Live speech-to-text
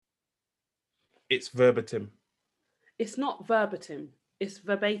It's verbatim. It's not verbatim. It's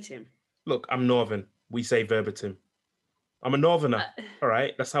verbatim. Look, I'm Northern. We say verbatim. I'm a Northerner. All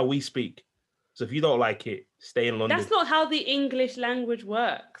right, that's how we speak. So if you don't like it, stay in London. That's not how the English language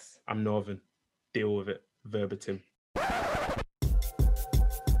works. I'm Northern. Deal with it. Verbatim.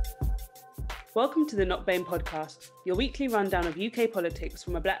 Welcome to the Not Bane podcast, your weekly rundown of UK politics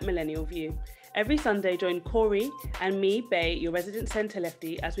from a black millennial view. Every Sunday, join Corey and me, Bay, your resident centre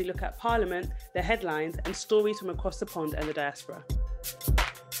lefty, as we look at Parliament, the headlines, and stories from across the pond and the diaspora.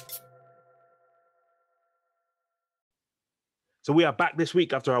 So we are back this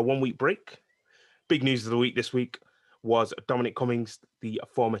week after our 1 week break. Big news of the week this week was Dominic Cummings, the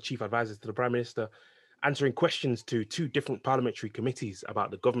former chief advisor to the Prime Minister, answering questions to two different parliamentary committees about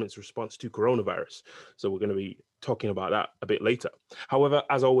the government's response to coronavirus. So we're going to be talking about that a bit later. However,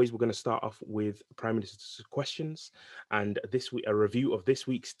 as always, we're going to start off with Prime Minister's questions, and this week a review of this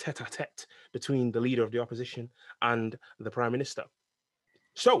week's tete-a-tete between the leader of the opposition and the Prime Minister.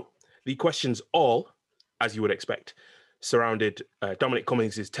 So the questions all, as you would expect, surrounded Dominic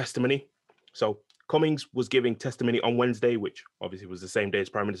Cummings' testimony. So Cummings was giving testimony on Wednesday, which obviously was the same day as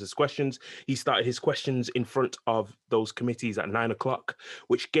Prime Minister's questions. He started his questions in front of those committees at 9 o'clock,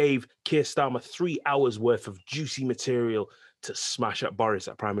 which gave Keir Starmer 3 hours worth of juicy material to smash at Boris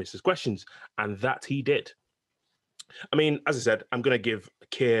at Prime Minister's questions. And that he did. I mean, as I said, I'm going to give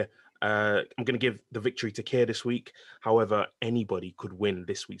the victory to Keir this week. However, anybody could win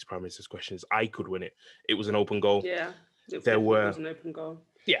this week's Prime Minister's questions. I could win it. It was an open goal. Yeah, there was an open goal.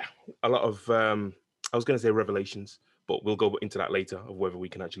 Yeah, a lot of, I was going to say revelations, but we'll go into that later of whether we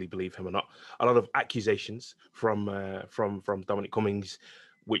can actually believe him or not. A lot of accusations from Dominic Cummings,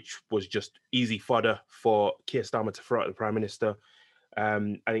 which was just easy fodder for Keir Starmer to throw at the Prime Minister.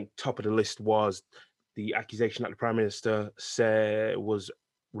 I think top of the list was the accusation that the Prime Minister was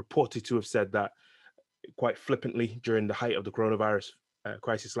reported to have said that quite flippantly during the height of the coronavirus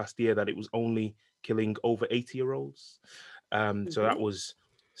crisis last year, that it was only killing over 80-year-olds. So that was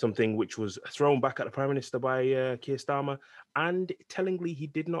something which was thrown back at the Prime Minister by Keir Starmer, and tellingly, he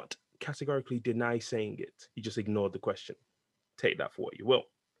did not categorically deny saying it. He just ignored the question. Take that for what you will.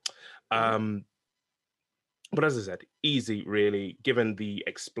 But as I said, easy, really, given the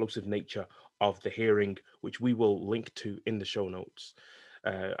explosive nature of the hearing, which we will link to in the show notes.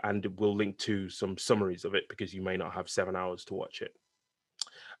 And we'll link to some summaries of it because you may not have 7 hours to watch it.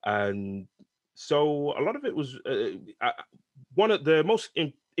 And so a lot of it was one of the most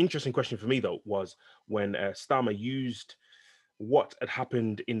interesting question for me, though, was when Starmer used what had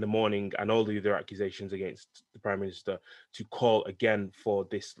happened in the morning and all the other accusations against the Prime Minister to call again for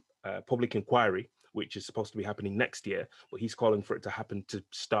this public inquiry, which is supposed to be happening next year, but he's calling for it to happen to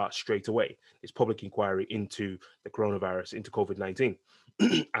start straight away. This public inquiry into the coronavirus, into COVID-19,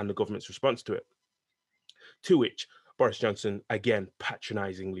 and the government's response to it. To which Boris Johnson, again,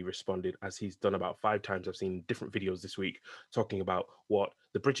 patronizingly responded, as he's done about 5 times. I've seen different videos this week talking about what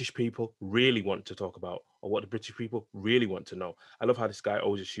the British people really want to talk about, or what the British people really want to know. I love how this guy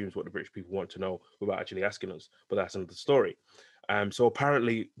always assumes what the British people want to know without actually asking us, but that's another story. So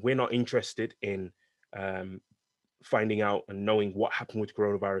apparently we're not interested in finding out and knowing what happened with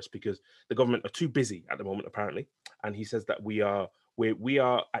coronavirus because the government are too busy at the moment, apparently. And he says that we are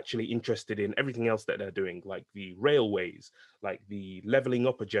actually interested in everything else that they're doing, like the railways, like the levelling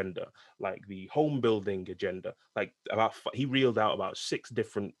up agenda, like the home building agenda. Like he reeled out about 6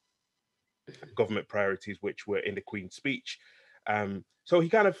 different government priorities, which were in the Queen's speech. So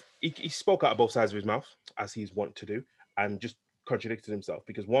he spoke out of both sides of his mouth, as he's wont to do, and just contradicted himself,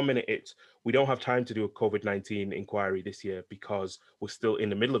 because 1 minute it's we don't have time to do a COVID-19 inquiry this year because we're still in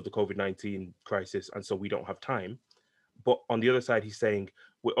the middle of the COVID-19 crisis, and so we don't have time. But on the other side, he's saying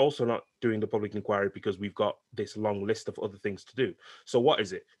we're also not doing the public inquiry because we've got this long list of other things to do. So what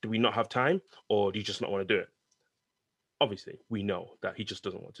is it? Do we not have time, or do you just not want to do it? Obviously, we know that he just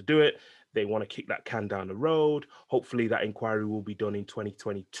doesn't want to do it. They want to kick that can down the road. Hopefully, that inquiry will be done in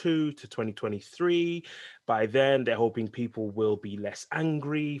 2022 to 2023. By then, they're hoping people will be less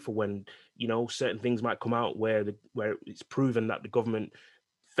angry for when, certain things might come out where it's proven that the government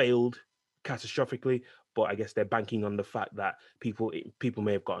failed catastrophically. But I guess they're banking on the fact that people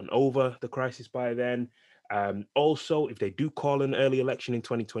may have gotten over the crisis by then. Also, if they do call an early election in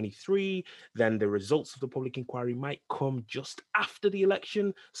 2023, then the results of the public inquiry might come just after the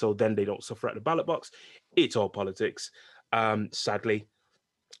election, so then they don't suffer at the ballot box. It's all politics, sadly.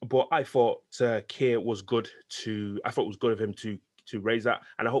 But I thought Keir was good I thought it was good of him to raise that,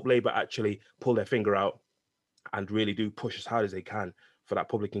 and I hope Labour actually pull their finger out and really do push as hard as they can for that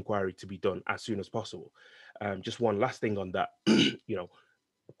public inquiry to be done as soon as possible. Just one last thing on that,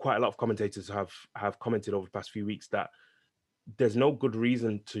 quite a lot of commentators have commented over the past few weeks that there's no good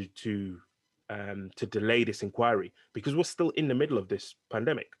reason to delay this inquiry, because we're still in the middle of this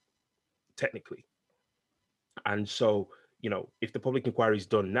pandemic, technically. And so, if the public inquiry is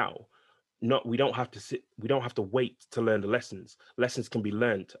done now, we don't have to wait to learn the lessons. Lessons can be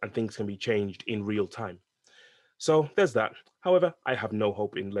learned and things can be changed in real time. So there's that. However, I have no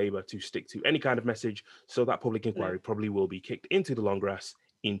hope in Labour to stick to any kind of message, so that public inquiry probably will be kicked into the long grass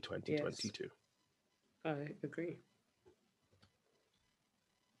in 2022. Yes, I agree.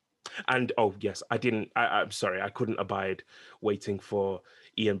 And yes, I'm sorry, I couldn't abide waiting for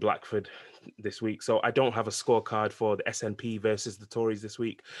Ian Blackford this week. So I don't have a scorecard for the SNP versus the Tories this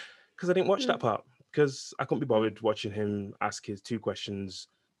week, because I didn't watch that part, because I couldn't be bothered watching him ask his 2 questions,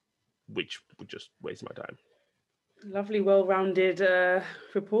 which would just waste my time. Lovely, well-rounded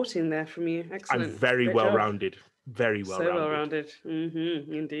reporting there from you. Excellent. I'm very well-rounded. Very well-rounded. So well-rounded.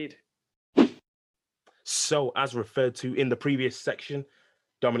 Indeed. So, as referred to in the previous section,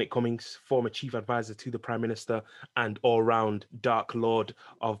 Dominic Cummings, former chief advisor to the Prime Minister and all-round dark lord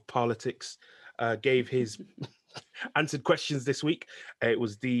of politics, gave his answered questions this week. It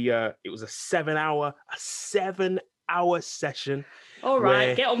was a 7-hour session. All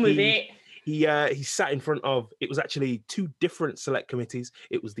right, get on with it. He sat in front of, it was actually 2 different select committees.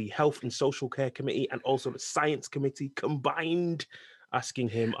 It was the Health and Social Care Committee and also the Science Committee combined, asking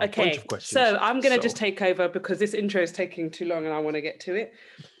him a bunch of questions. So I'm going to just take over because this intro is taking too long and I want to get to it.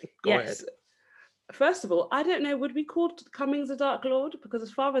 Go ahead. First of all, I don't know, would we call Cummings a Dark Lord? Because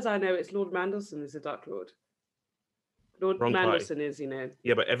as far as I know, it's Lord Mandelson is a Dark Lord. Lord Wrong Mandelson party. is,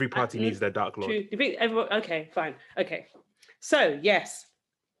 Yeah, but every party needs their Dark Lord. True. You think everyone? Okay, fine. Okay. So, yes.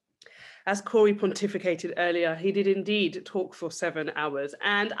 As Corey pontificated earlier, he did indeed talk for 7 hours.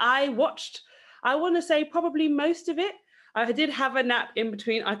 And I watched, I want to say probably most of it. I did have a nap in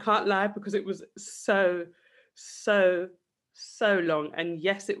between, I can't lie, because it was so long. And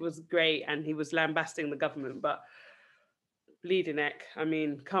yes, it was great. And he was lambasting the government, but bleeding neck. I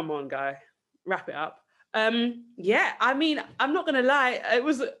mean, come on, guy, wrap it up. Yeah, I mean, I'm not going to lie. It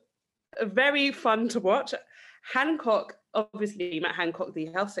was very fun to watch. Hancock, obviously, Matt Hancock, the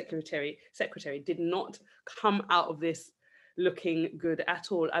health secretary, did not come out of this looking good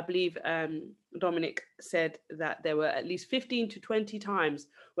at all. I believe Dominic said that there were at least 15 to 20 times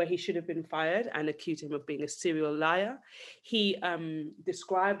where he should have been fired and accused him of being a serial liar. He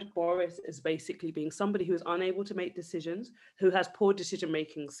described Boris as basically being somebody who is unable to make decisions, who has poor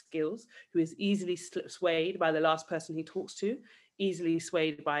decision-making skills, who is easily swayed by the last person he talks to, easily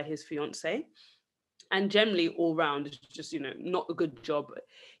swayed by his fiancée, and generally all round, just, not a good job.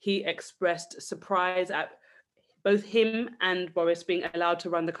 He expressed surprise at both him and Boris being allowed to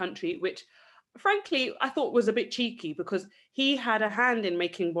run the country, which frankly, I thought was a bit cheeky because he had a hand in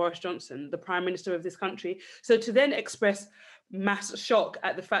making Boris Johnson the Prime Minister of this country. So to then express mass shock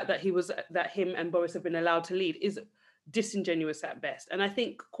at the fact that him and Boris have been allowed to lead is disingenuous at best. And I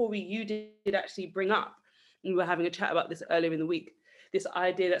think, Corey, you did actually bring up, we were having a chat about this earlier in the week, this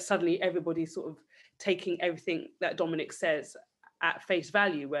idea that suddenly everybody's sort of taking everything that Dominic says at face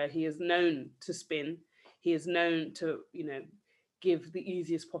value, where he is known to spin, he is known to, give the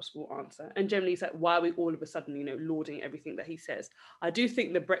easiest possible answer. And generally it's like, why are we all of a sudden, lauding everything that he says? I do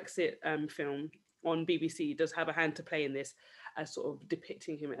think the Brexit film on BBC does have a hand to play in this, as sort of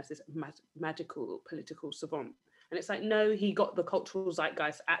depicting him as this magical political savant. And it's like, no, he got the cultural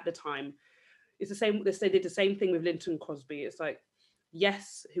zeitgeist at the time. It's the same, they did the same thing with Linton Crosby. It's like,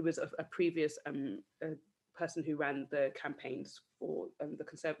 yes, who was a previous person who ran the campaigns for the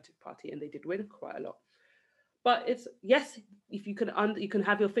Conservative Party, and they did win quite a lot. But it's, yes, if you can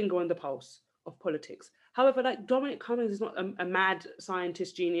have your finger on the pulse of politics. However, like Dominic Cummings is not a mad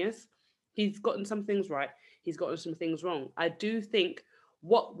scientist genius. He's gotten some things right. He's gotten some things wrong. I do think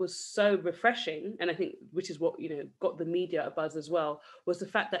what was so refreshing, and I think which is what, got the media a buzz as well, was the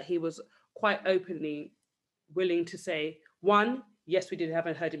fact that he was quite openly willing to say, one, yes, we did have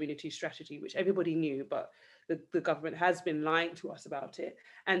a herd immunity strategy, which everybody knew, but the government has been lying to us about it.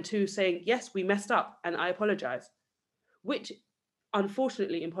 And 2, saying, yes, we messed up and I apologize, which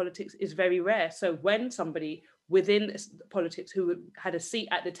unfortunately in politics is very rare. So when somebody within politics who had a seat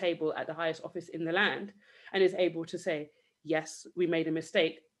at the table at the highest office in the land and is able to say, yes, we made a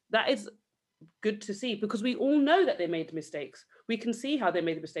mistake, that is good to see, because we all know that they made mistakes. We can see how they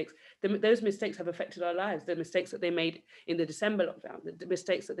made the mistakes. Those mistakes have affected our lives. The mistakes that they made in the December lockdown, the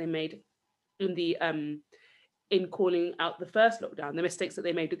mistakes that they made in the in calling out the first lockdown, the mistakes that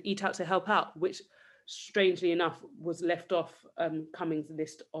they made with Eat Out to Help Out, which strangely enough, was left off Cummings'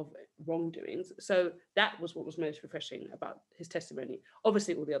 list of wrongdoings. So that was what was most refreshing about his testimony.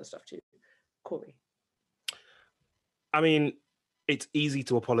 Obviously, all the other stuff too. Corey. I mean, it's easy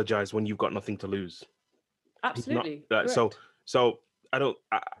to apologize when you've got nothing to lose. He's not Absolutely. so Correct. so.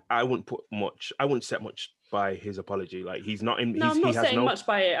 I wouldn't put much. I wouldn't set much by his apology. Like he's not in. No, I'm He not has saying no. much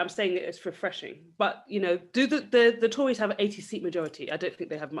by it. I'm saying that it's refreshing. But, do the Tories have an 80-seat majority? I don't think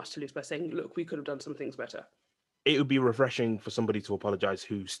they have much to lose by saying, look, we could have done some things better. It would be refreshing for somebody to apologize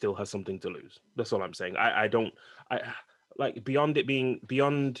who still has something to lose. That's all I'm saying. I don't. I like beyond it being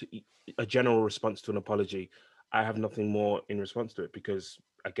beyond a general response to an apology. I have nothing more in response to it because,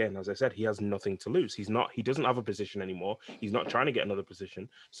 again, as I said, he has nothing to lose. He's not. He doesn't have a position anymore. He's not trying to get another position.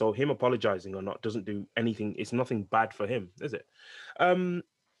 So him apologizing or not doesn't do anything. It's nothing bad for him, is it? Um,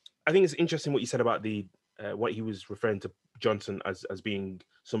 I think it's interesting what you said about the what he was referring to Johnson as being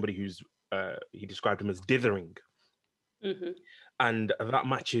somebody who's he described him as dithering, Mm-hmm. and that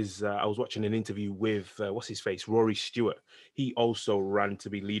matches. I was watching an interview with what's his face, Rory Stewart. He also ran to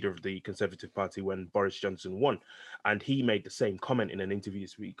be leader of the Conservative Party when Boris Johnson won, and he made the same comment in an interview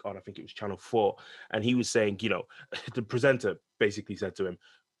this week on I think it was Channel 4, and he was saying, the presenter basically said to him,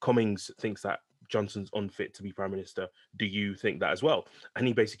 Cummings thinks that Johnson's unfit to be prime minister. Do you think that as well? And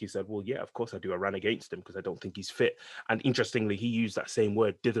he basically said, well, yeah, of course I do. I ran against him because I don't think he's fit. And interestingly, he used that same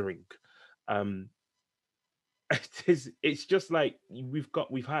word, dithering. Um, it's just like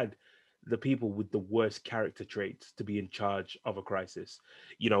we've had the people with the worst character traits to be in charge of a crisis.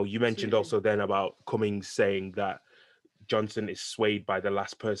 You mentioned Absolutely. also then about Cummings saying that Johnson is swayed by the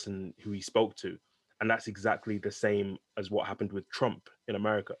last person who he spoke to. And that's exactly the same as what happened with Trump in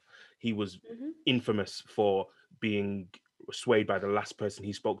America. He was Mm-hmm. infamous for being swayed by the last person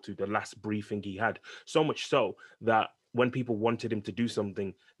he spoke to, the last briefing he had. So much so that when people wanted him to do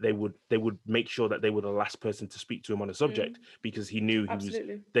something, they would make sure that they were the last person to speak to him on a Mm. subject because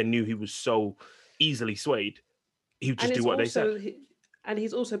Absolutely. they knew he was so easily swayed. He would And just do it's what they said. also, and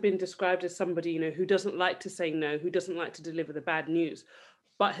he's also been described as somebody, who doesn't like to say no, who doesn't like to deliver the bad news,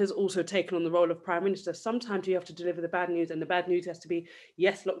 but has also taken on the role of prime minister. Sometimes you have to deliver the bad news, and the bad news has to be,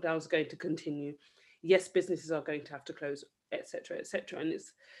 yes, lockdown is going to continue, yes, businesses are going to have to close, etc., etc. And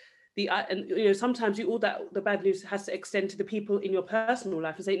it's and sometimes all that the bad news has to extend to the people in your personal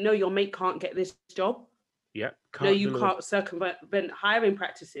life and say, no, your mate can't get this job. Yeah, No, can't you deliver. can't circumvent hiring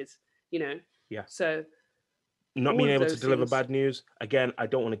practices. You know, Yeah. so Not all being of able to those deliver things. bad news. Again, I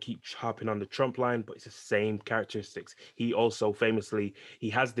don't want to keep harping on the Trump line, but it's the same characteristics. He also famously, he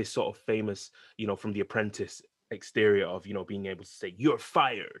has this sort of famous, from The Apprentice exterior of, being able to say, you're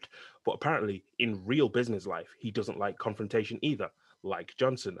fired. But apparently in real business life, he doesn't like confrontation either, like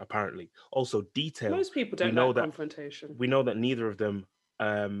Johnson, apparently. Also detail. Most people We don't know like that confrontation. neither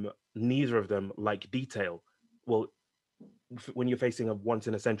of them like detail. Well, when you're facing a once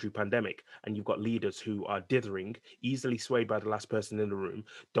in a century pandemic and you've got leaders who are dithering, easily swayed by the last person in the room,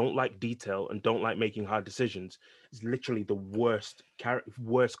 don't like detail and don't like making hard decisions, it's literally the worst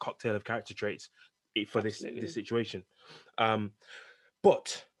cocktail of character traits for this Absolutely. situation. Um,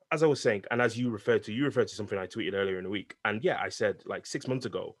 but as I was saying, and as you referred to something I tweeted earlier in the week, and yeah, I said like 6 months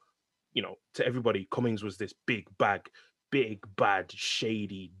ago, to everybody, Cummings was this big bad,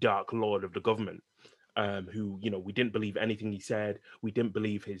 shady, dark lord of the government, who we didn't believe anything he said. We didn't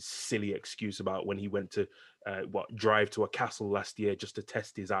believe his silly excuse about when he went to drive to a castle last year just to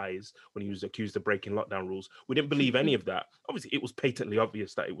test his eyes when he was accused of breaking lockdown rules. We didn't believe any of that. Obviously, it was patently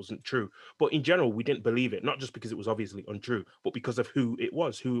obvious that it wasn't true. But in general, we didn't believe it, not just because it was obviously untrue, but because of who it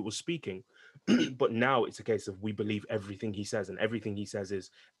was speaking. But now it's a case of we believe everything he says, and everything he says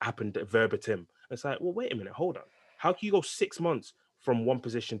is happened verbatim. It's like, well, wait a minute, hold on. How can you go 6 months from one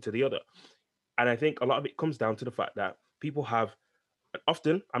position to the other? And I think a lot of it comes down to the fact that people have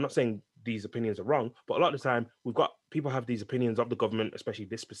often, I'm not saying these opinions are wrong, but a lot of the time we've got people have these opinions of the government, especially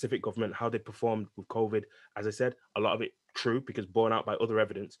this specific government, how they performed with COVID. As I said, a lot of it true because borne out by other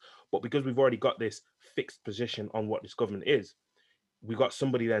evidence. But because we've already got this fixed position on what this government is, we got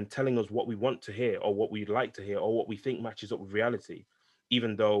somebody then telling us what we want to hear or what we'd like to hear or what we think matches up with reality,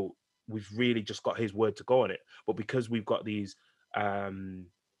 even though we've really just got his word to go on it. But because we've got these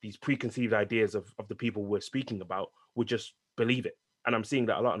preconceived ideas of the people we're speaking about, we just believe it. And I'm seeing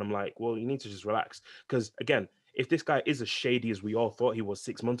that a lot, and I'm like, well, you need to just relax. Because again, if this guy is as shady as we all thought he was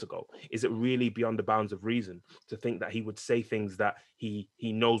 6 months ago, is it really beyond the bounds of reason to think that he would say things that he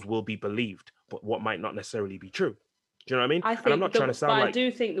knows will be believed, but what might not necessarily be true? Do you know what I mean? I And I'm think not trying to but sound I like,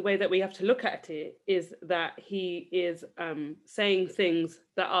 do think the way that we have to look at it is that he is saying things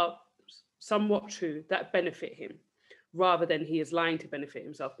that are somewhat true that benefit him. rather than he is lying to benefit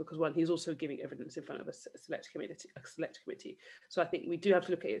himself, because one, he's also giving evidence in front of a select committee. So I think we do have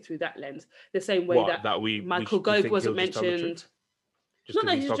to look at it through that lens, the same way that Michael Gove wasn't mentioned. Not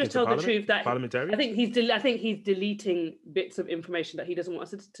that he's just told the truth, that I think he's deleting bits of information that he doesn't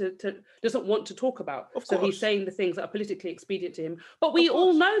want us to talk about. So he's saying the things that are politically expedient to him. But we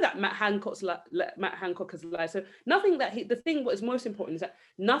all know that Matt Hancock has lied. So nothing that the thing what is most important is that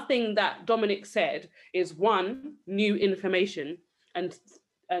nothing that Dominic said is one, new information and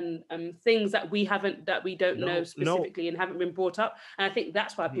things that we don't know specifically and haven't been brought up. And I think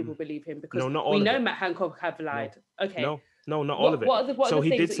that's why people believe him, because we know Matt Hancock have lied. Okay. No, not all of it. What are the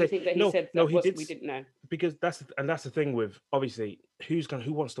things that you think that he said that we didn't know? Because that's the thing with, obviously, who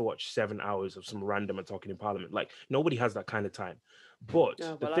wants to watch 7 hours of some random and talking in Parliament? Like, nobody has that kind of time. But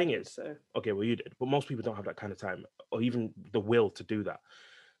the thing is, okay, well, you did, but most people don't have that kind of time or even the will to do that.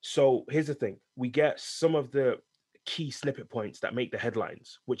 So here's the thing: we get some of the key snippet points that make the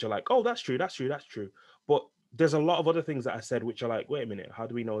headlines, which are like, oh, that's true, but there's a lot of other things that I said which are like, wait a minute, how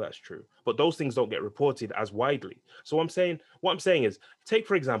do we know that's true? But those things don't get reported as widely. So what I'm saying is, take,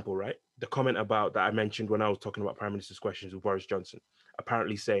 for example, right, the comment about that I mentioned when I was talking about Prime Minister's questions with Boris Johnson,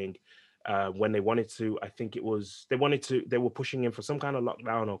 apparently saying when they wanted to, I think it was, they were pushing in for some kind of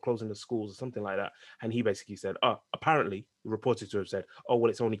lockdown or closing the schools or something like that. And he basically said, apparently reported to have said, oh, well,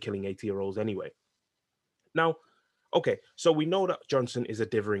 it's only killing 80-year-olds anyway. Now, okay, so we know that Johnson is a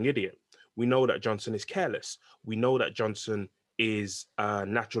dithering idiot. We know that Johnson is careless. We know that Johnson is a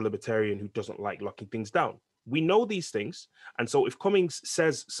natural libertarian who doesn't like locking things down. We know these things. And so if Cummings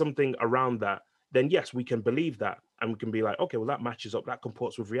says something around that, then yes, we can believe that. And we can be like, okay, well, that matches up. That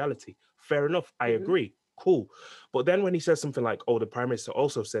comports with reality. Fair enough. I agree. Cool. But then when he says something like, oh, the Prime Minister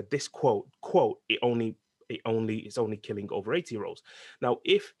also said this quote, it's only killing over 80-year-olds. Now,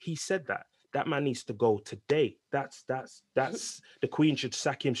 if he said that, that man needs to go today. That's the Queen should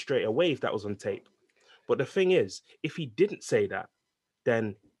sack him straight away if that was on tape. But the thing is, if he didn't say that,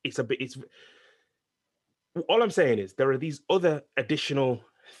 then it's all I'm saying is there are these other additional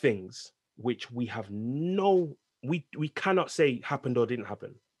things which we cannot say happened or didn't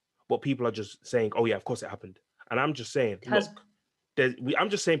happen. But people are just saying, oh yeah, of course it happened. And I'm just saying, I'm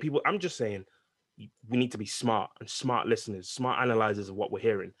just saying we need to be smart listeners, smart analyzers of what we're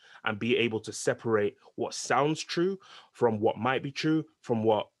hearing, and be able to separate what sounds true from what might be true from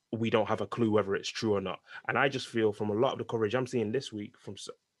what we don't have a clue whether it's true or not. And I just feel from a lot of the coverage I'm seeing this week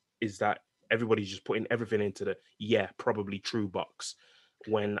is that everybody's just putting everything into the probably true box,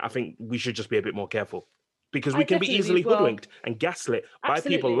 when I think we should just be a bit more careful, because we can be easily hoodwinked and gaslit by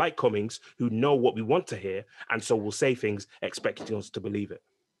people like Cummings who know what we want to hear, and so will say things expecting us to believe it.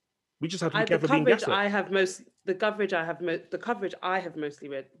 We just have to be careful being gaslit. The coverage I have mostly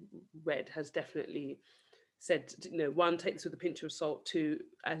read has definitely said, one, take this with a pinch of salt, two,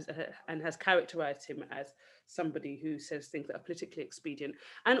 and has characterized him as somebody who says things that are politically expedient.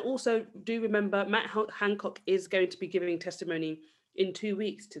 And also, do remember, Matt Hancock is going to be giving testimony in 2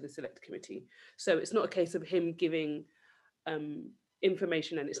 weeks to the Select Committee. So it's not a case of him giving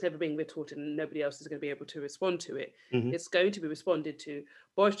information and it's never being retorted and nobody else is going to be able to respond to it. It's going to be responded to.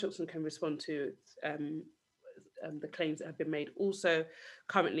 Boris Johnson can respond to the claims that have been made. Also,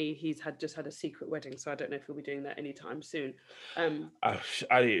 currently he's just had a secret wedding, so I don't know if he'll be doing that anytime soon.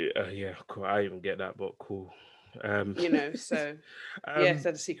 Yeah, cool. I didn't get that, but cool. So yes,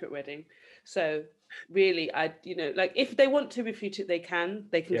 had a secret wedding. So really, if they want to refute it, they can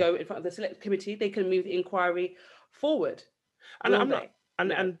go in front of the Select Committee. They can move the inquiry forward. And I'm not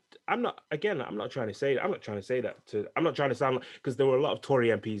trying to say that. I'm not trying to sound like, because there were a lot of Tory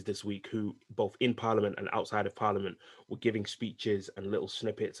MPs this week who, both in Parliament and outside of Parliament, were giving speeches and little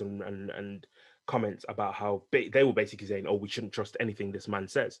snippets and comments about how they were basically saying, oh, we shouldn't trust anything this man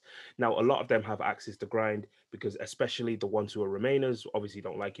says. Now, a lot of them have access to grind, because especially the ones who are Remainers obviously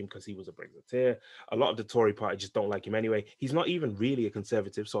don't like him because he was a Brexiteer. A lot of the Tory party just don't like him anyway. He's not even really a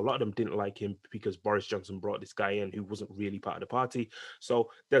Conservative, so a lot of them didn't like him because Boris Johnson brought this guy in who wasn't really part of the party. So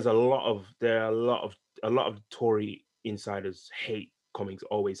there are a lot of Tory insiders hate Cummings,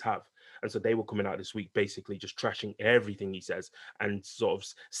 always have. And so they were coming out this week basically just trashing everything he says and sort of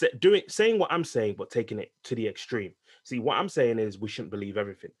saying what I'm saying, but taking it to the extreme. See, what I'm saying is we shouldn't believe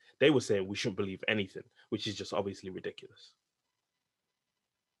everything. They were saying we shouldn't believe anything, which is just obviously ridiculous.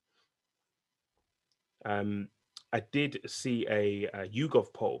 I did see a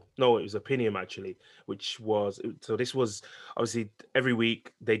YouGov poll. No, it was Opinium actually, this was obviously every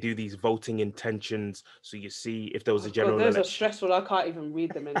week they do these voting intentions. So you see if there was a general election. Those are stressful. I can't even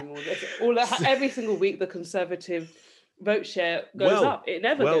read them anymore. Every single week, the Conservative vote share goes up. It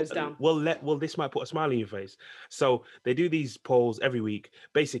never goes down. Well, this might put a smile on your face. So they do these polls every week.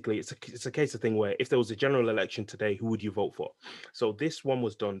 Basically, it's a case of thing where if there was a general election today, who would you vote for? So this one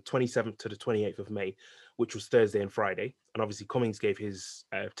was done 27th to the 28th of May, which was Thursday and Friday. And obviously Cummings gave his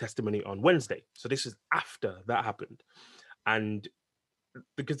testimony on Wednesday. So this is after that happened. And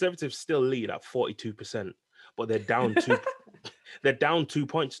the Conservatives still lead at 42%, but they're down they're down 2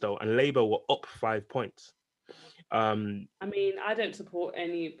 points though, and Labour were up 5 points. I mean, I don't support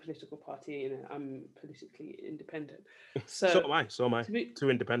any political party. You know, I'm politically independent. So am I. Two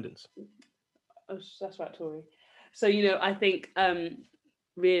independents. Oh, that's right, Tory. So, you know, I think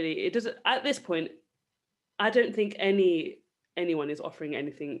really it doesn't, at this point, I don't think anyone is offering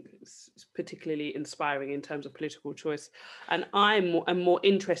anything particularly inspiring in terms of political choice. And I'm more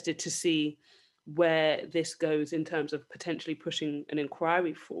interested to see where this goes in terms of potentially pushing an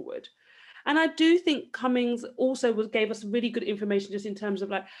inquiry forward. And I do think Cummings also gave us really good information just in terms of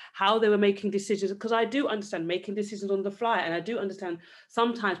like how they were making decisions, because I do understand making decisions on the fly, and I do understand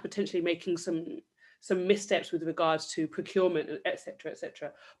sometimes potentially making some missteps with regards to procurement, et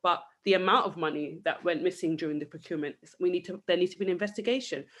cetera, but the amount of money that went missing during the procurement, there needs to be an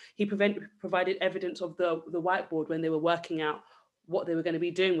investigation. He provided evidence of the whiteboard when they were working out what they were going to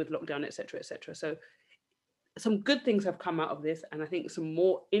be doing with lockdown, et cetera. So some good things have come out of this, and I think some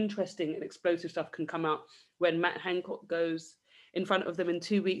more interesting and explosive stuff can come out when Matt Hancock goes in front of them in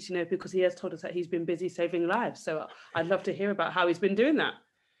 2 weeks, you know, because he has told us that he's been busy saving lives. So I'd love to hear about how he's been doing that.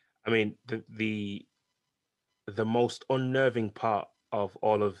 I mean, the most unnerving part of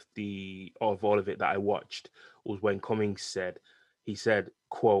all of it that I watched was when Cummings said,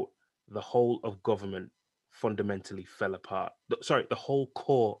 quote, the whole of government fundamentally fell apart. The whole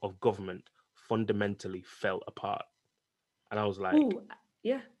core of government fundamentally fell apart. And I was like, ooh,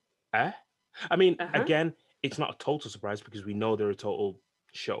 yeah. I mean, again, it's not a total surprise because we know they're a total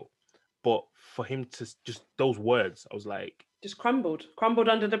show. But for him to just those words, I was like, just crumbled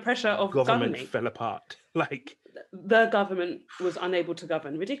under the pressure of government governing. Fell apart. Like the government was unable to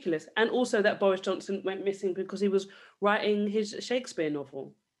govern. Ridiculous. And also that Boris Johnson went missing because he was writing his Shakespeare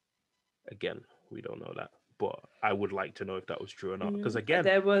novel. Again, we don't know that, but I would like to know if that was true or not. Because again,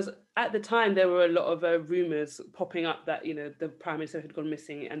 there were a lot of rumors popping up that, you know, the Prime Minister had gone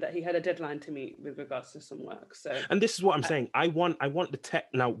missing and that he had a deadline to meet with regards to some work. So, and this is what I'm saying. I want the tech.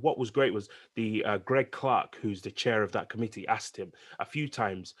 Now, what was great was the Greg Clark, who's the chair of that committee, asked him a few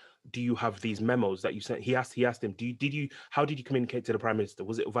times, do you have these memos that you sent? He asked him, how did you communicate to the Prime Minister?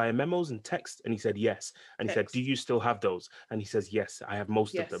 Was it via memos and text? And he said, yes. And he said, do you still have those? And he says, yes, I have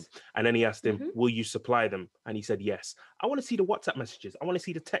most of them. And then he asked him, will you supply them? And he said, yes. I want to see the WhatsApp messages. I want to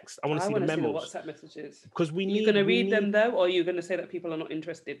see the text. I want to see the memos. See the WhatsApp messages. Because you're going to read them though, or you're going to say that people are not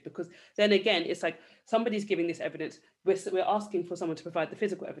interested? Because then again, it's like somebody's giving this evidence. We're asking for someone to provide the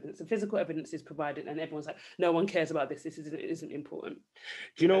physical evidence. The physical evidence is provided, and everyone's like, no one cares about this. This isn't important.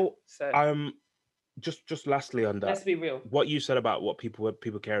 Do you know? So, just lastly on that, let's be real. What you said about what people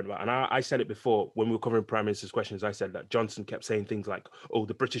cared about, and I said it before when we were covering Prime Minister's questions. I said that Johnson kept saying things like, "Oh,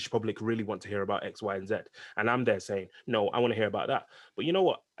 the British public really want to hear about X, Y, and Z," and I'm there saying, "No, I want to hear about that." But you know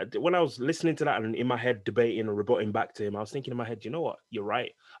what? When I was listening to that and in my head debating or rebutting back to him, I was thinking in my head, you know what? You're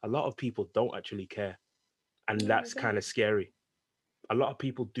right. A lot of people don't actually care, and that's kind of scary. A lot of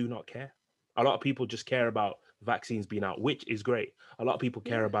people do not care. A lot of people just care about vaccines being out, which is great. A lot of people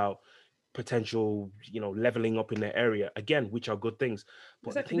care about potential, you know, leveling up in their area again, which are good things. But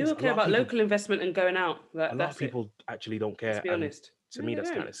exactly. People care about local investment and going out. A lot of people actually don't care. Let's be honest. To me, that's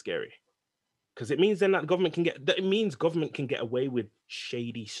kind of scary because it means then that government can get away with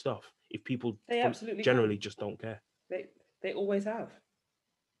shady stuff if people generally just don't care. They always have.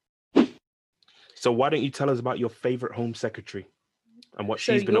 So why don't you tell us about your favorite Home Secretary and what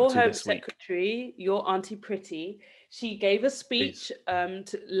she's been up to this week? Your Home Secretary, your Auntie Pretty, she gave a speech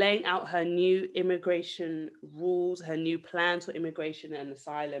laying out her new immigration rules, her new plans for immigration and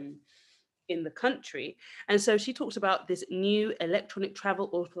asylum in the country. And so she talks about this new electronic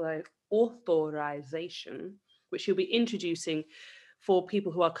travel authorization, which she'll be introducing for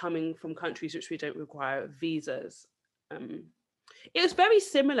people who are coming from countries which we don't require visas. It was very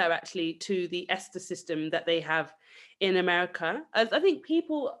similar, actually, to the ESTA system that they have in America. I think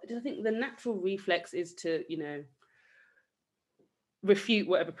the natural reflex is to, you know, refute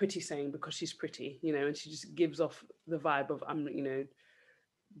whatever Pretty's saying because she's pretty, you know, and she just gives off the vibe of, you know,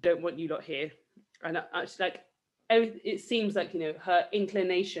 don't want you lot here. And it seems like, you know, her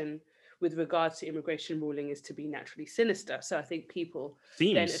inclination with regards to immigration ruling is to be naturally sinister. So I think people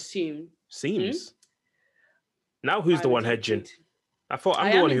then assume... Now who's the one hedging? I thought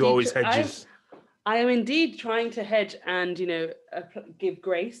I'm the one who always hedges. I am indeed trying to hedge and, give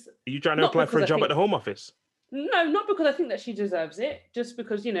grace. Are you trying to Not apply for because a I job at think the Home Office? No, not because I think that she deserves it, just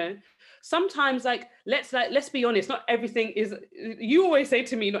because, sometimes let's be honest, not everything is, you always say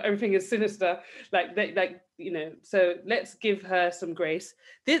to me, not everything is sinister. So let's give her some grace.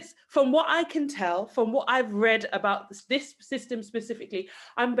 This, from what I can tell, from what I've read about this system specifically,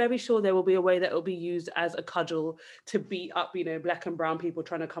 I'm very sure there will be a way that it will be used as a cudgel to beat up, black and brown people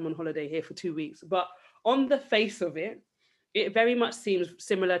trying to come on holiday here for 2 weeks. But on the face of it, it very much seems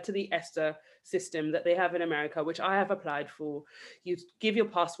similar to the ESTA system that they have in America, which I have applied for. You give your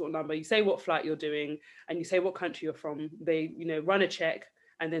passport number, you say what flight you're doing, and you say what country you're from. They, run a check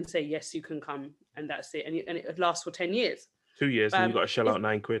and then say, yes, you can come. And that's it. And it lasts for 10 years. 2 years, and you got to shell out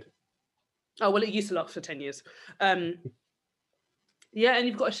 £9. Oh, well, it used to last for 10 years. Yeah, and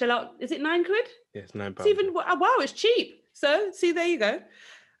you've got to shell out, is it £9? Yeah, it's £9. It's even, wow, it's cheap. So, see, there you go.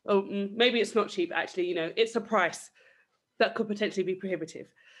 Oh, maybe it's not cheap, actually. It's a price that could potentially be prohibitive.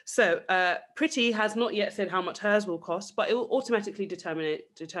 So Pretty has not yet said how much hers will cost, but it will automatically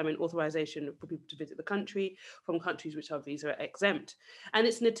determine authorization for people to visit the country from countries which are visa exempt. And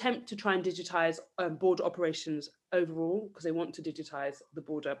it's an attempt to try and digitize border operations overall, because they want to digitize the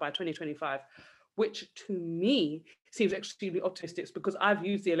border by 2025, which to me seems extremely optimistic, because I've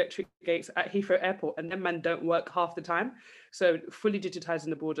used the electric gates at Heathrow Airport and them man don't work half the time. So fully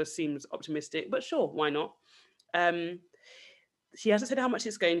digitizing the border seems optimistic, but sure, why not? She hasn't said how much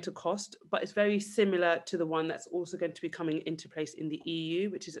it's going to cost, but it's very similar to the one that's also going to be coming into place in the EU,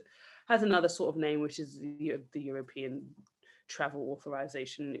 which has another sort of name, which is the European Travel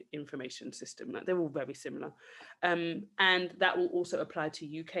Authorization Information System. They're all very similar. And that will also apply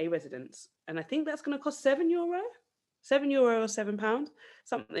to UK residents. And I think that's going to cost €7. €7 or £7,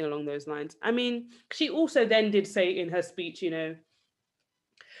 something along those lines. I mean, she also then did say in her speech,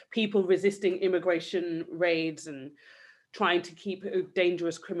 people resisting immigration raids and trying to keep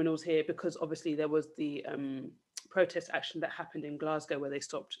dangerous criminals here, because obviously there was the protest action that happened in Glasgow where they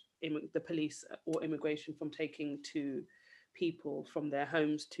stopped the police or immigration from taking two people from their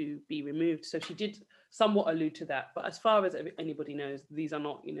homes to be removed. So she did somewhat allude to that. But as far as anybody knows, these are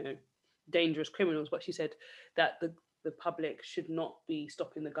not, dangerous criminals. But she said that the public should not be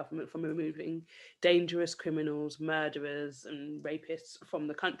stopping the government from removing dangerous criminals, murderers and rapists from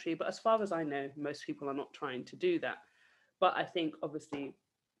the country. But as far as I know, most people are not trying to do that. But I think, obviously,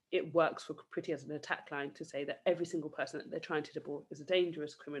 it works for Pretty as an attack line to say that every single person that they're trying to deport is a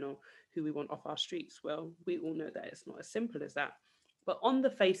dangerous criminal who we want off our streets. Well, we all know that it's not as simple as that. But on the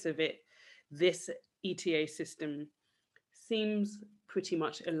face of it, this ETA system seems pretty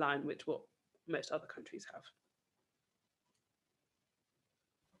much in line with what most other countries have.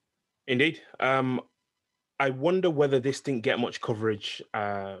 Indeed. I wonder whether this didn't get much coverage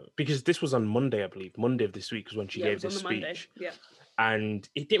because this was on Monday, I believe. Monday of this week was when she gave this speech. Yeah. And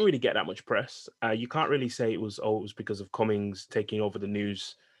it didn't really get that much press. You can't really say it was because of Cummings taking over the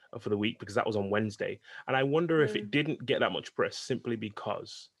news for the week, because that was on Wednesday. And I wonder if it didn't get that much press simply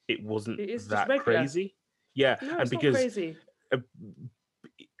because it wasn't that crazy. Yeah, no, and because not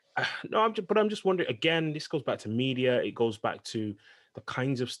crazy. I'm just wondering, again, this goes back to media. It goes back to the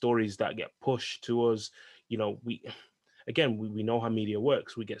kinds of stories that get pushed to us. We know how media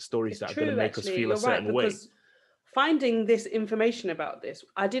works. We get stories that are going to make us feel a certain way. Finding this information about this,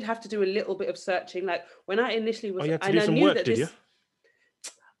 I did have to do a little bit of searching. Like when I initially was, you had to do some work, did you?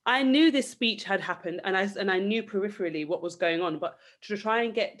 I knew this speech had happened, and I knew peripherally what was going on. But to try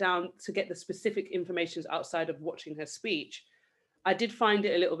and get the specific information outside of watching her speech, I did find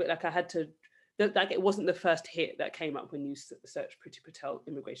it a little bit like I had to. Like it wasn't the first hit that came up when you search Priti Patel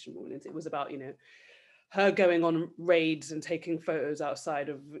immigration rulings. It was about her going on raids and taking photos outside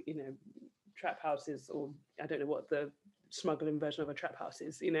of trap houses, or I don't know what the smuggling version of a trap house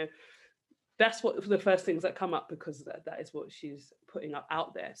is. That's what the first things that come up, because that is what she's putting up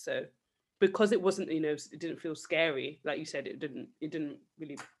out there. So because it wasn't, it didn't feel scary, like you said, it didn't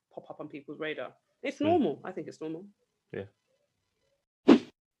really pop up on people's radar. It's normal. I think it's normal. Yeah.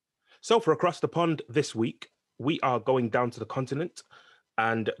 So for Across the Pond this week, we are going down to the continent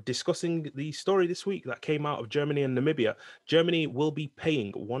and discussing the story this week that came out of Germany and Namibia. Germany will be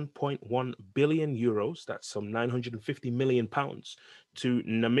paying 1.1 billion euros, that's some 950 million pounds, to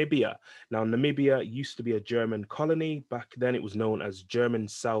Namibia. Now, Namibia used to be a German colony. Back then it was known as German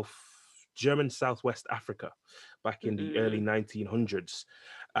Southwest Africa, back in the early 1900s.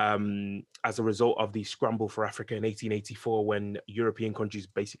 As a result of the scramble for Africa in 1884, when European countries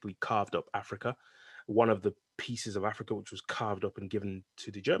basically carved up Africa. One of the pieces of Africa which was carved up and given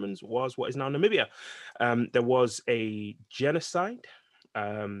to the Germans was what is now Namibia. There was a genocide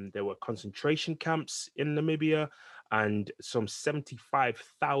There were concentration camps in Namibia, and some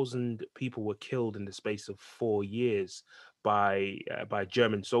 75,000 people were killed in the space of 4 years by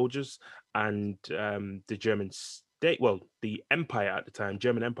German soldiers and the German state, well, the empire at the time,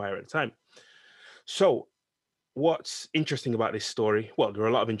 German Empire at the time. So, what's interesting about this story? Well, there are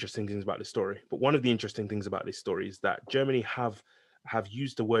a lot of interesting things about this story, but one of the interesting things about this story is that Germany have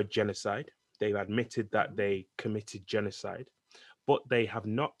used the word genocide. They've admitted that they committed genocide, but they have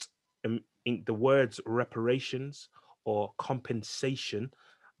not in the words reparations or compensation.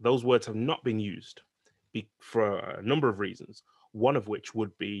 Those words have not been used for a number of reasons. One of which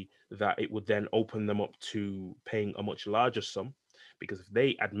would be that it would then open them up to paying a much larger sum, because if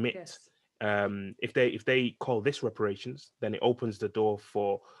they admit, Yes. if they call this reparations, then it opens the door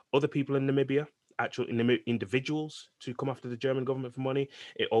for other people in Namibia, actual individuals, to come after the German government for money.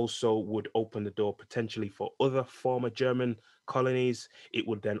 It also would open the door potentially for other former German colonies. It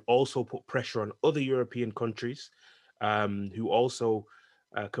would then also put pressure on other European countries who also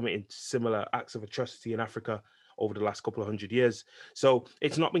committed similar acts of atrocity in Africa over the last couple of 100 years. So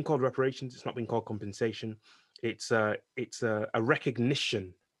it's not been called reparations. It's not been called compensation. It's a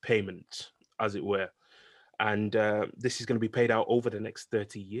recognition payment, as it were. And this is going to be paid out over the next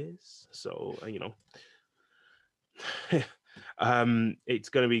 30 years. So, it's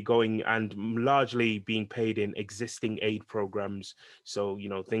going to be going and largely being paid in existing aid programs. So,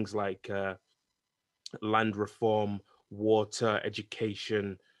 things like land reform, water,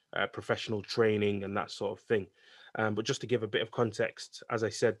 education, professional training, and that sort of thing. But just to give a bit of context, as I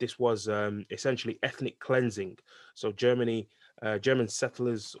said, this was essentially ethnic cleansing. So German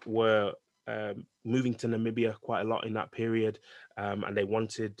settlers were moving to Namibia quite a lot in that period, and they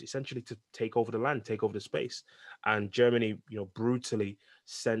wanted essentially to take over the land, take over the space. And Germany, brutally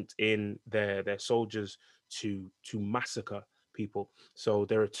sent in their soldiers to massacre people. So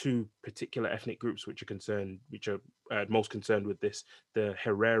there are two particular ethnic groups which are most concerned with this: the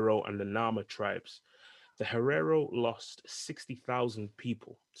Herero and the Nama tribes. The Herero lost 60,000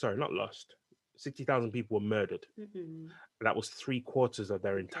 people. Sorry, not lost. 60,000 people were murdered. Mm-hmm. That was 3/4 of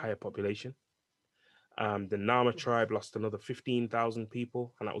their Okay. entire population. The Nama Yes. tribe lost another 15,000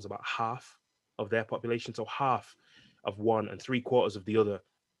 people, and that was about half of their population. So half of one and 3/4 of the other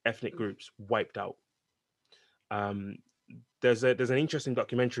ethnic Mm. groups wiped out. Um, there's an interesting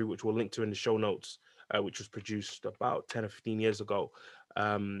documentary which we'll link to in the show notes, which was produced about 10 or 15 years ago.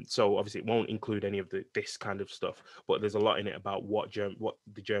 So obviously it won't include any of this kind of stuff, but there's a lot in it about what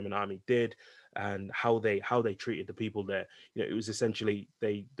the German army did and how they treated the people there. It was essentially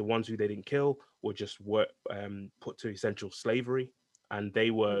the ones who they didn't kill were just put to essential slavery, and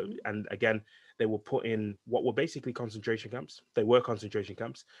Mm-hmm. and again they were put in what were basically concentration camps. They were concentration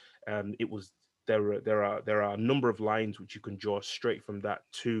camps. It was there are a number of lines which you can draw straight from that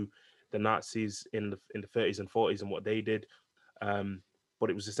to the Nazis in the 30s and 40s and what they did, but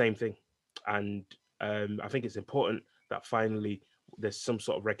it was the same thing. And I think it's important that finally there's some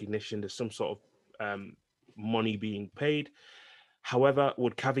sort of recognition, there's some sort of money being paid. However,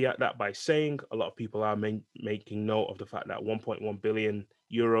 would caveat that by saying a lot of people are making note of the fact that 1.1 billion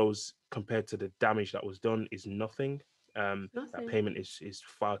euros compared to the damage that was done is nothing. That Nothing. payment is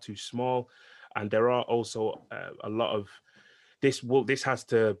far too small, and there are also a lot of this has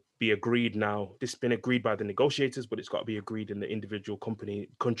to be agreed now. This has been agreed by the negotiators, but it's got to be agreed in the individual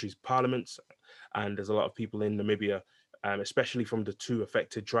countries' parliaments. And there's a lot of people in Namibia, especially from the two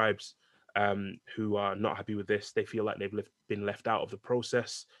affected tribes, who are not happy with this. They feel like they've been left out of the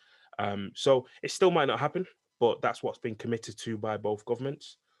process. So it still might not happen, but that's what's been committed to by both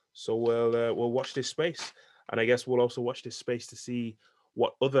governments. So we'll watch this space, and I guess we'll also watch this space to see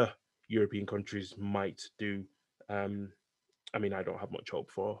what other European countries might do. I mean, I don't have much hope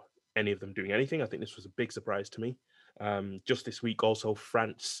for any of them doing anything. I think this was a big surprise to me. Just this week, also,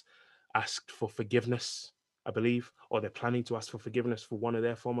 France asked for forgiveness, I believe, or they're planning to ask for forgiveness for one of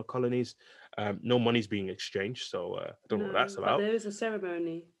their former colonies. No money's being exchanged, so I don't know what No, that's but about. there is a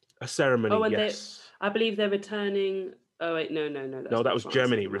ceremony. A ceremony, Oh, and yes. I believe they're returning. Oh wait, no, No, that's that not was France.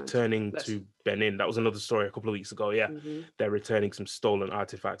 Germany Never mind. returning Let's. to Benin. That was another story a couple of weeks ago. Yeah, Mm-hmm. they're returning some stolen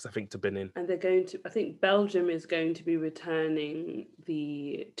artifacts, I think, to Benin. And they're going to. I think Belgium is going to be returning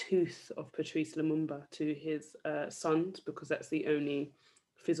the tooth of Patrice Lumumba to his sons, because that's the only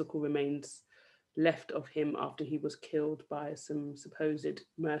physical remains left of him after he was killed by some supposed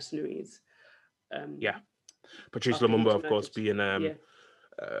mercenaries. Yeah, Patrice After he Lumumba, was of course, murdered. being Yeah,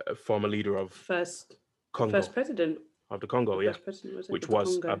 a former leader of first the Congo, first president. of the The Congo, yeah, first president was it which of the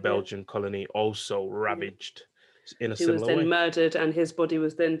was a Congo? Yeah, Belgian colony, also yeah. ravaged in a Who was similar then way. murdered, and his body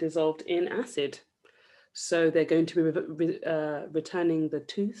was then dissolved in acid. So they're going to be returning the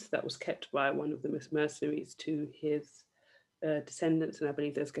tooth that was kept by one of the mercenaries to his descendants, and I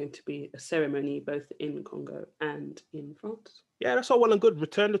believe there's going to be a ceremony both in Congo and in France. Yeah, that's all well and good.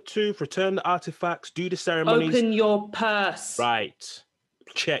 Return the tooth, return the artifacts, do the ceremonies. Open your purse. Right.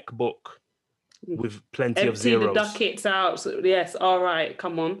 Checkbook with plenty of zeros. Empty the ducats out. So, yes, all right,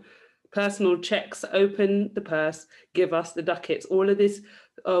 come on. Personal checks, open the purse, give us the ducats. All of this,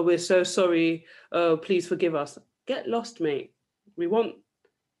 oh, we're so sorry. Oh, please forgive us. Get lost, mate. We want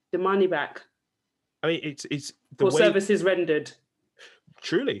the money back. I mean, it's the for services rendered.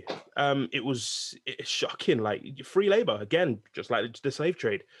 Truly, it's shocking. Like free labor again, just like the slave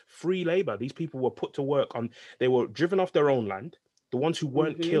trade. Free labor. These people were put to work on. They were driven off their own land. The ones who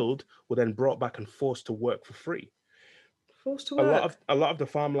weren't killed were then brought back and forced to work for free. Forced to work. A lot of the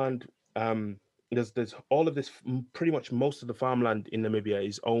farmland. There's all of this. Pretty much most of the farmland in Namibia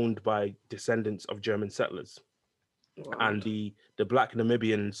is owned by descendants of German settlers. Wow. And the Black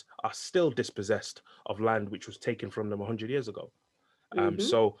Namibians are still dispossessed of land which was taken from them 100 years ago.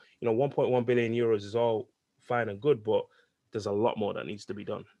 So, 1.1 billion euros is all fine and good, but there's a lot more that needs to be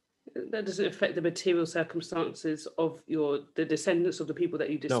done. That doesn't affect the material circumstances of the descendants of the people that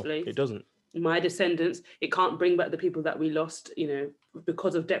you displaced. No, it doesn't. My descendants, it can't bring back the people that we lost,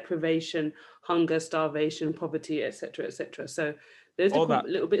 because of deprivation, hunger, starvation, poverty, etc., etc. So there's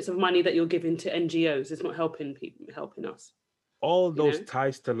little bits of money that you're giving to NGOs. It's not helping people, helping us. All those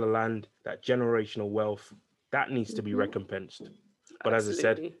ties to the land, that generational wealth, that needs to be recompensed. But as I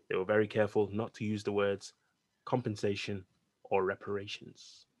said, they were very careful not to use the words compensation or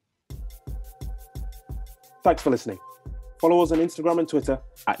reparations. Thanks for listening. Follow us on Instagram and Twitter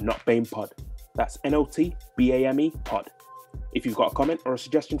at NotBamePod. That's NOTBAME pod. If you've got a comment or a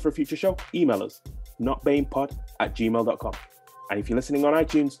suggestion for a future show, email us, notbamepod@gmail.com. And if you're listening on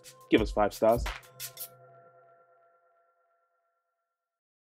iTunes, give us 5 stars.